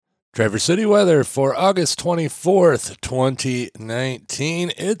Traverse City weather for August 24th,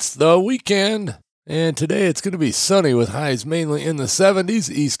 2019. It's the weekend. And today it's going to be sunny with highs mainly in the 70s,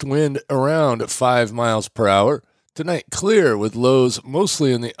 east wind around 5 miles per hour. Tonight clear with lows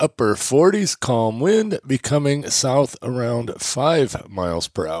mostly in the upper 40s, calm wind becoming south around 5 miles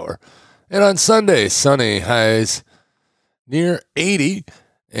per hour. And on Sunday, sunny, highs near 80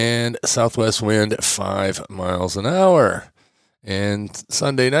 and southwest wind 5 miles an hour. And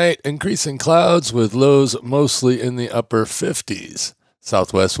Sunday night, increasing clouds with lows mostly in the upper 50s.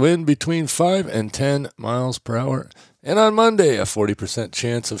 Southwest wind between 5 and 10 miles per hour. And on Monday, a 40%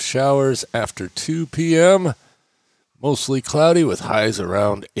 chance of showers after 2 p.m. Mostly cloudy with highs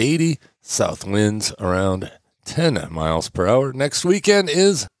around 80, south winds around 10 miles per hour. Next weekend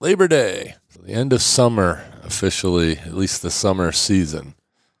is Labor Day. So the end of summer, officially, at least the summer season.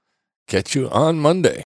 Catch you on Monday.